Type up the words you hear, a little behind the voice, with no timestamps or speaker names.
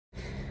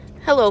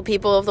Hello,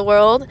 people of the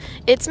world.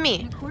 It's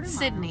me,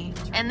 Sydney,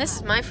 and this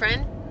is my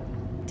friend,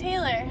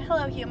 Taylor.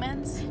 Hello,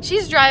 humans.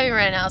 She's driving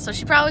right now, so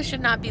she probably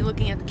should not be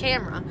looking at the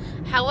camera.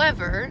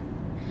 However,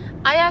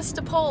 I asked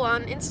a poll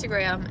on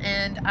Instagram,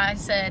 and I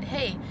said,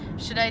 hey,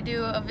 should I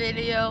do a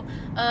video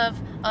of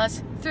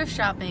us thrift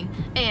shopping?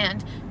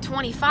 And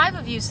 25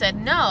 of you said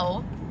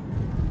no,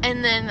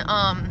 and then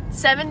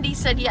 70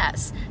 said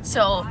yes.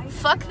 So,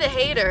 fuck the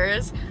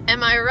haters.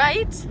 Am I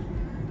right?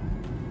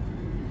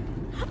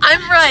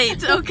 I'm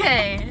right,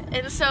 okay.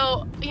 And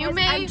so you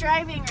may. I'm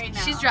driving right now.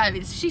 She's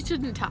driving. She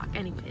shouldn't talk,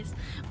 anyways.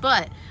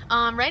 But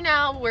right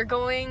now we're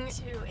going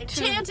to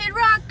Enchanted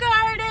Rock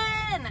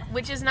Garden,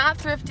 which is not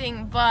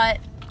thrifting, but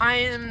I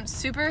am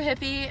super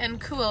hippie and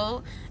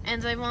cool,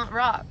 and I want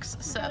rocks.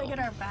 So gotta get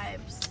our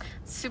vibes.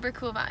 Super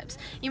cool vibes.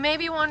 You may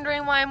be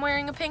wondering why I'm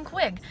wearing a pink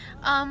wig.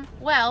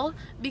 Well,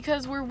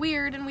 because we're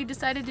weird and we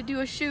decided to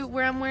do a shoot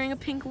where I'm wearing a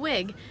pink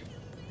wig.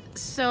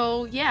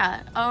 So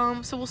yeah.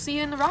 So we'll see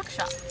you in the rock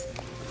shop.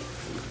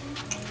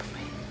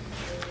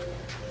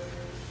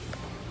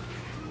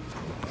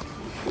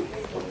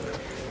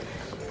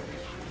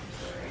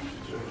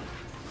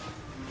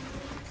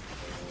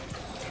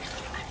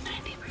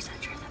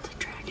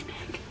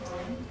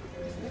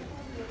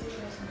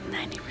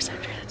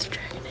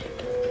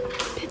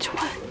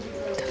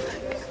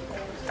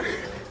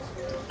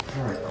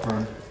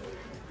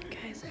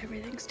 Guys,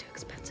 everything's too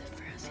expensive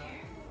for us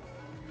here,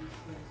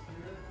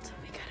 so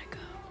we gotta go.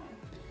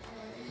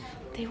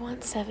 They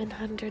want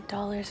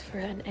 $700 for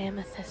an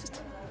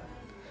amethyst.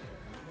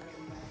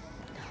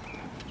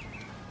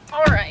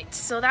 Alright,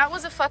 so that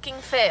was a fucking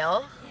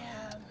fail.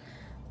 Yeah.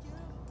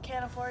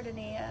 Can't afford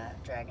any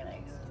dragon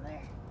eggs in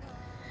there.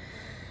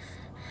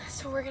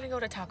 So we're gonna go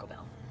to Taco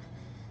Bell.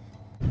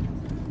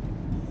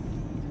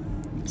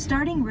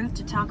 Starting route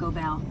to Taco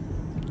Bell.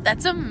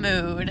 That's a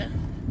mood.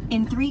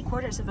 In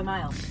 3/4 of a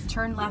mile,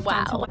 turn left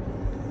Wow.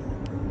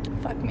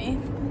 onto... Fuck me.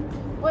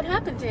 What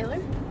happened,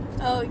 Taylor?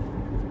 Oh,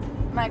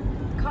 my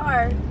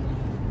car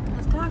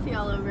has coffee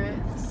all over it,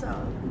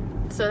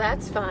 So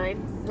that's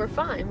fine. We're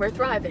fine. We're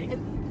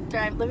thriving.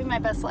 living my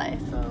best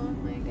life. Oh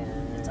my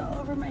god. It's all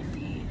over my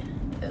feed.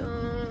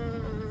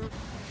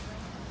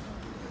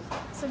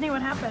 Sydney,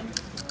 what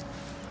happened?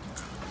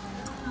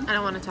 I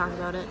don't want to talk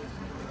about it.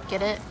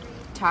 Get it?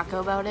 Taco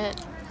about it?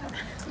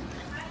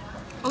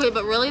 Okay,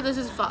 but really, this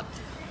is fucked.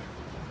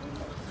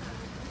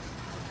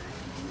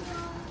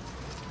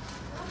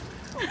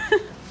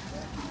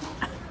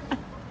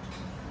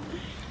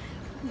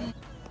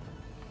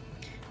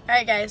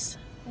 Alright guys,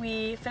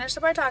 we finished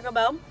up our Taco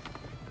Bell.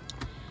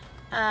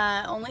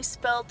 Only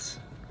spilt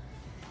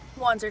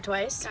once or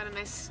twice. Got a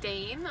nice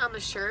stain on the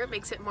shirt,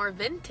 makes it more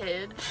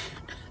vintage.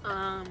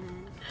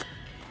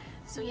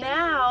 So yeah.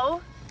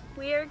 Now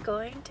we are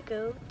going to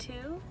go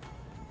to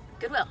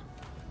Goodwill.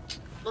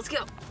 Let's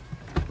go.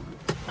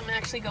 I'm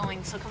actually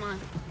going, so come on.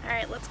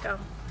 Alright, let's go.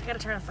 I gotta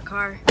turn off the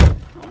car.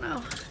 Oh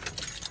no.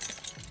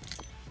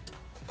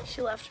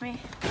 She left me.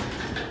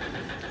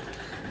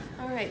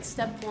 Alright,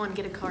 step one,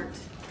 get a cart.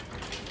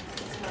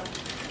 Let's go.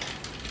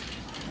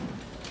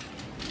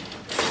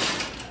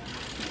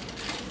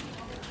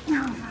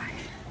 Oh my.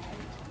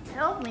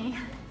 Help me.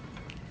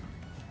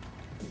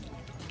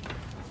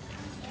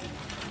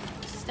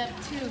 Step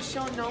two,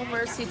 show no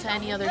mercy to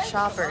any other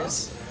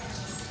shoppers.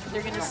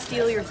 They're gonna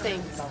steal your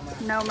things.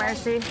 No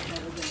mercy.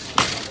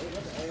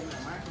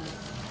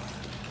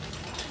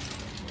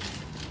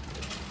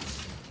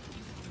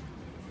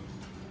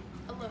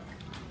 Oh, look.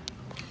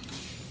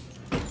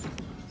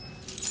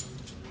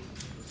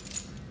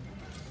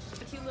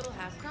 A cute little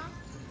half crop?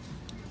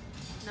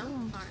 No?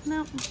 Alright.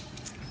 No.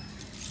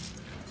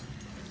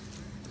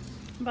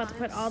 I'm about to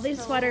put all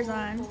these sweaters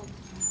on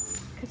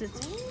because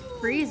it's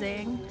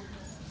freezing.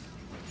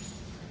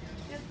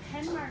 There's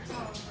pen marks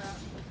all over them.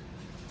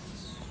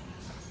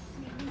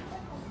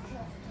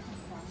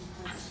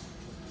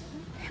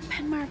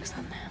 Pen marks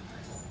on them.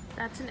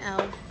 That's an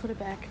L. Put it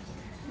back.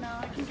 No,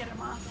 I can get them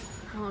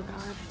off. Oh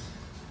god.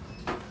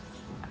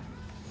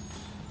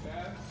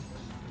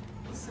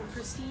 Some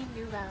pristine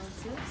New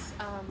Balances,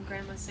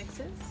 Grandma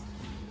 6s.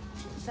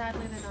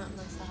 Sadly, they're not in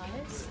my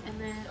size. And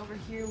then over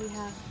here we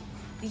have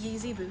the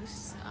Yeezy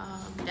Boosts,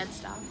 dead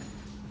stock.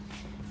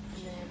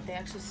 And then they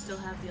actually still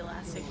have the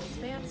elastic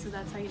waistband, so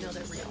that's how you know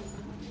they're real.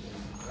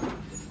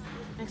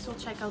 Next we'll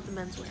check out the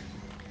menswear.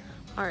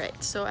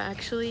 Alright, so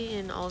actually,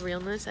 in all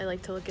realness, I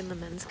like to look in the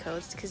men's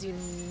coats because you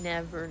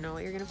never know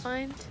what you're gonna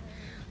find.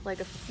 Like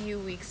a few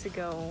weeks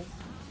ago,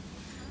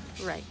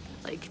 right,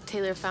 like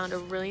Taylor found a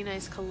really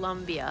nice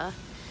Columbia,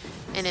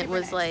 and it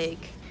was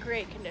like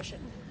Great condition.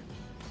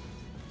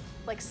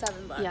 Like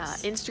 $7. yeah,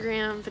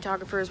 Instagram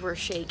photographers were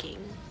shaking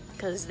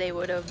because they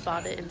would have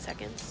bought it in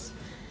seconds.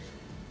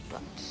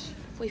 But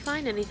if we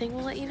find anything,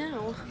 we'll let you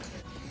know.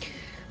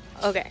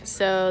 Okay,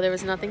 so there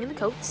was nothing in the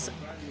coats.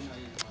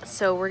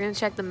 So we're gonna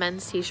check the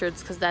men's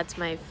t-shirts because that's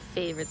my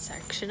favorite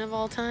section of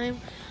all time.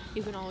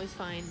 You can always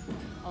find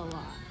a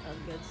lot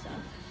of good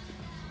stuff.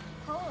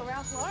 Oh,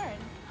 Ralph Lauren.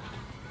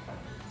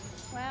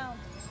 Wow.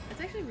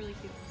 It's actually really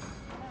cute.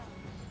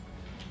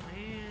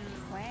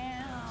 Wow.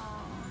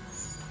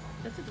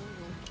 That's adorable.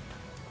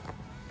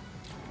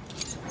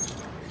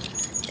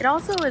 It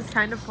also is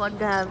kind of plugged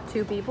to have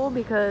 2 people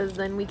because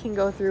then we can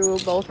go through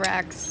both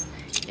racks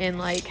in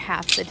like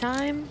half the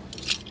time.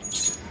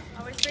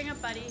 Always bring a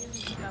buddy who can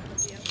keep up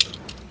with you.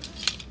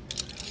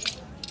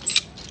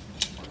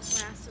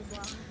 Last as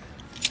long.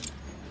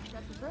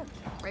 That's a thrift,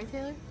 right,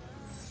 Taylor?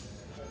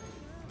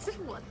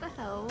 What the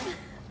hell?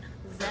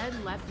 Zed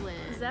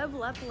Leplin.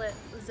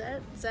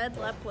 Zed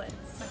Leplin.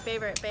 My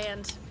favorite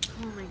band.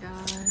 Oh my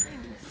god.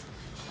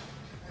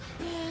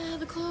 Yeah,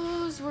 the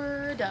clothes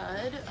were a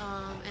dud,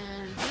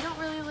 and we don't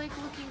really like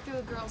looking through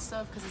the girl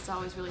stuff because it's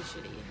always really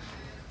shitty.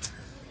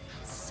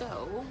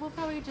 So we'll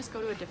probably just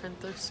go to a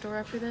different thrift store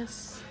after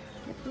this.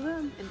 Yep, we will.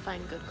 And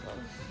find good clothes.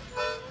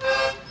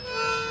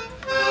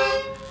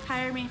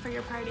 Hire me for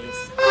your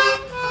parties.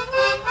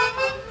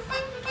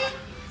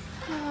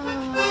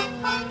 Oh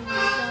my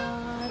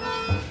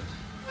god.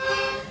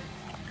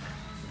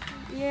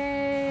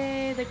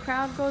 Yay, the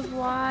crowd goes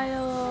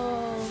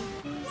wild.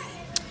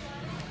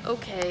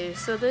 Okay,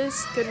 so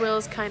this Goodwill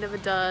is kind of a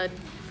dud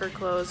for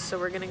clothes, so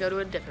we're gonna go to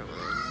a different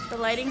one. The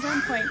lighting's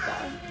on point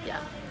though.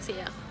 Yeah, see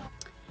ya.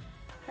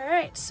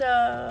 Alright,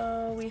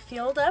 so we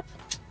fueled up,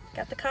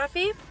 got the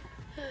coffee,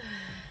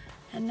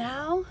 and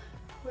now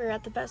we're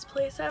at the best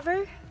place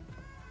ever,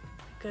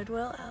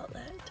 Goodwill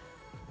outlet.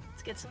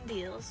 Let's get some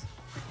deals.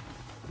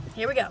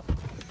 Here we go.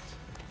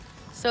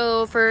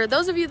 So for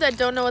those of you that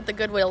don't know what the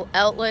Goodwill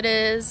outlet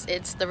is,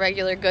 it's the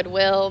regular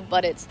Goodwill,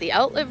 but it's the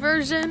outlet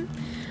version.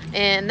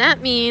 And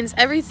that means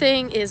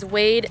everything is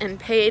weighed and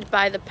paid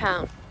by the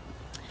pound.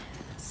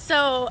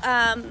 So,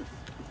 a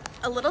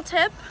little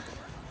tip,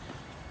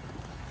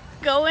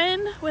 go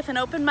in with an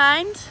open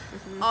mind,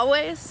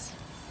 always.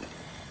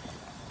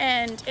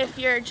 And if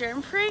you're a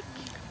germ freak,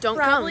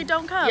 probably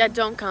don't come. Yeah,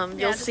 don't come.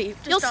 Yeah, You'll see.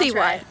 just You'll don't see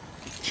try why.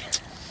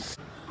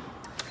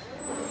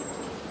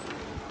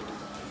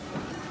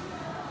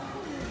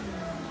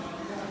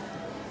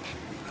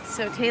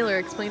 So Taylor,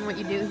 explain what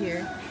you do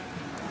here.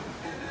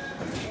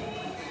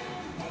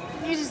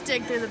 You just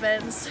dig through the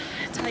bins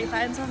until you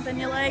find something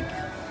you like.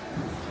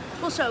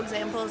 We'll show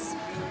examples.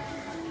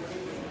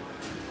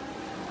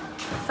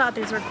 Thought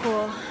these were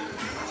cool.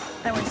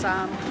 Then we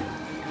saw them.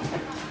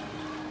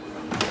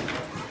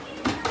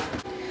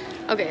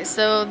 Okay,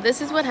 so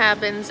this is what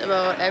happens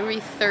about every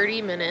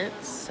 30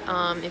 minutes.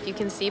 If you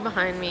can see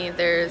behind me,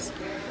 there's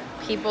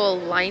people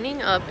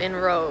lining up in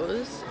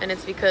rows, and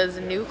it's because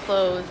new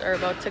clothes are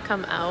about to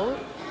come out.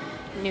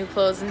 New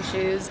clothes and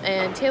shoes.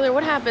 And Taylor,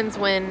 what happens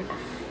when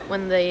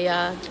they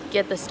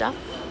get the stuff?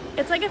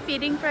 It's like a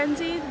feeding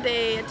frenzy.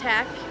 They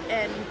attack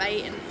and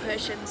bite and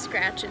push and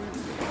scratch and...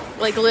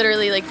 Like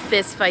literally like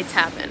fist fights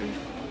happen.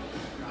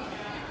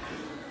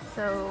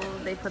 So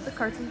they put the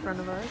carts in front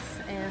of us,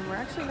 and we're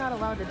actually not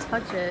allowed to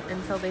touch it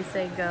until they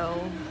say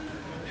go.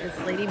 This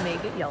lady may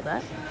get yelled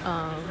at.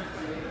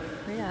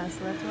 But yeah,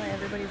 so that's why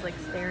everybody's like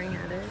staring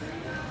at it.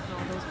 And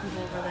all those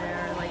people over there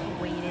are like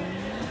waiting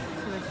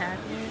to attack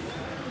it.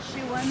 The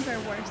shoe ones are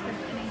worse than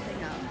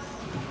anything else.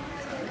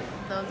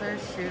 Those are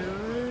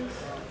shoes.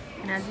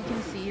 And as you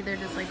can see, they're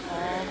just like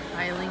all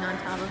piling on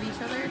top of each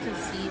other to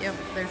see if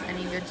there's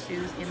any good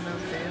shoes in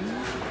those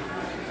bins.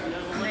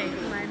 Wait,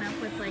 line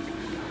up with like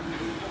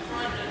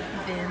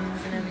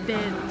Bins and everything.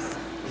 bins.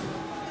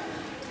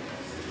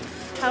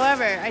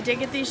 However, I did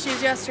get these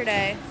shoes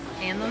yesterday.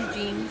 And those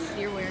jeans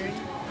you're wearing.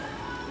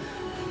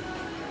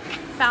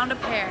 Found a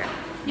pair.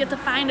 You have to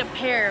find a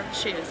pair of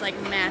shoes, like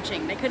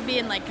matching. They could be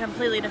in like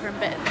completely different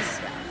bins.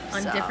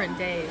 On So, different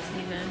days,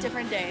 even.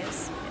 different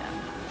days.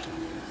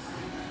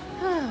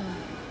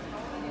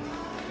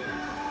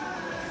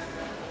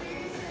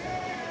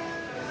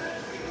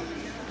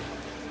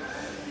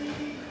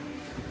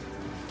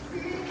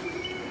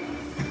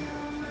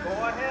 Go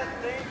ahead,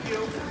 thank you.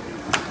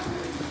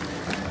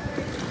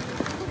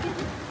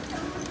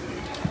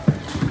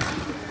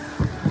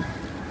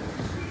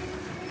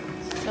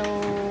 So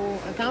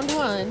I found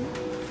one,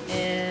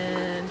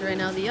 and right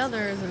now the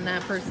other is in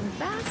that person's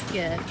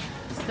basket.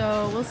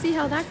 So we'll see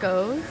how that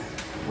goes.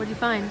 What'd you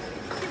find?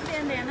 Cute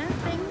bandana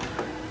thing.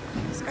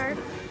 Scarf.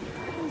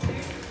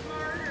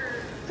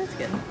 That's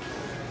good.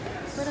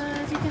 But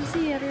as you can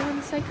see,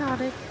 everyone's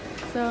psychotic.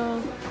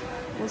 So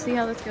we'll see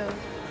how this goes.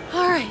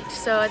 Alright,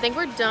 so I think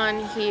we're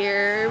done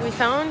here. We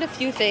found a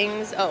few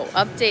things. Oh,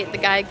 update, the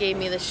guy gave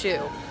me the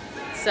shoe.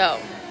 So,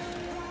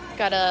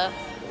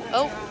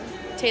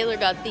 Taylor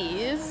got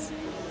these.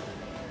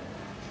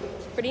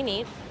 Pretty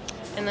neat.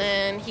 And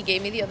then he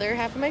gave me the other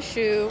half of my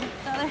shoe.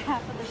 The other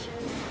half of the shoe.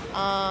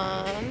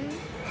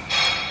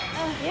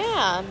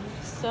 Yeah,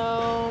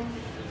 so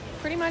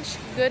pretty much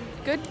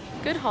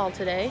good haul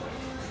today.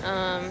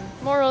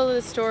 Moral of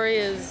the story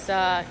is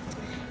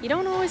you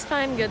don't always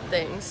find good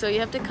things, so you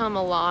have to come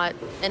a lot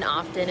and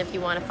often if you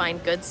want to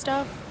find good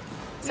stuff.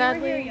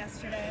 Sadly, We were here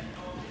yesterday.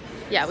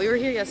 yeah, we were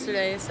here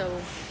yesterday, so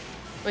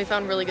we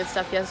found really good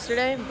stuff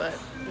yesterday, but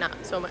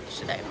not so much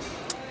today.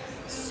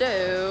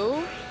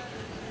 So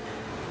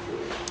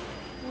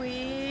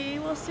We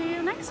will see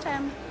you next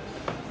time.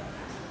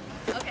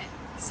 okay,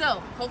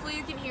 So, hopefully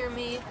you can hear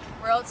me.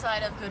 We're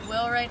outside of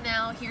Goodwill right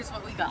now. Here's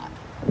what we got.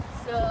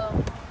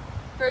 So,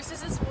 first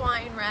is this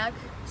wine rack.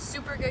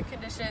 Super good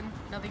condition.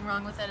 Nothing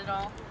wrong with it at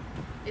all.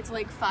 It's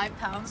like 5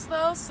 pounds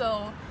though,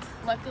 so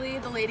luckily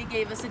the lady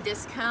gave us a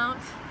discount.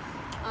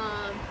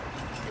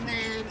 And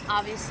then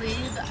obviously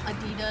the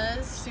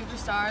Adidas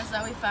Superstars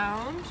that we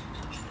found.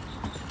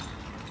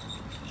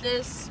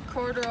 This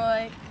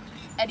corduroy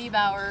Eddie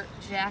Bauer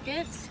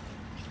jacket.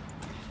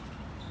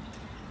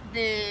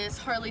 This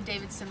Harley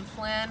Davidson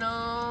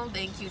flannel.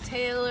 Thank you,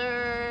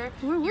 Taylor.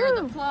 Woo-woo. You're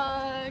the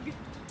plug.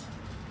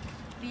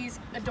 These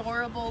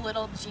adorable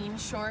little jean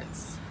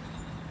shorts.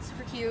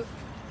 Super cute.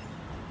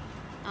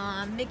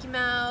 Mickey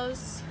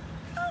Mouse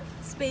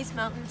Space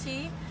Mountain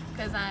tee,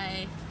 because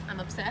I'm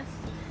obsessed.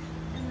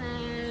 And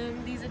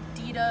then these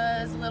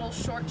Adidas little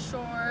short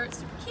shorts.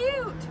 Super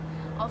cute.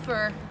 All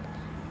for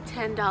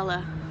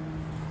 $10.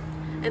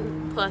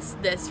 And plus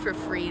this for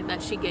free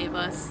that she gave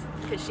us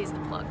because she's the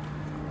plug.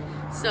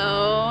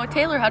 So,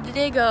 Taylor, how'd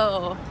today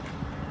go?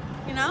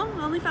 You know,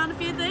 only found a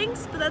few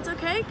things, but that's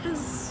okay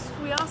because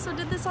we also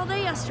did this all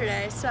day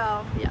yesterday.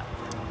 So, Yeah.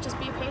 just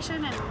be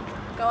patient and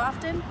go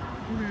often.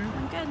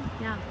 I'm good.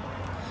 Yeah.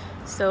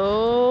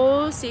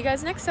 So, see you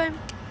guys next time.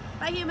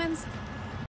 Bye, humans.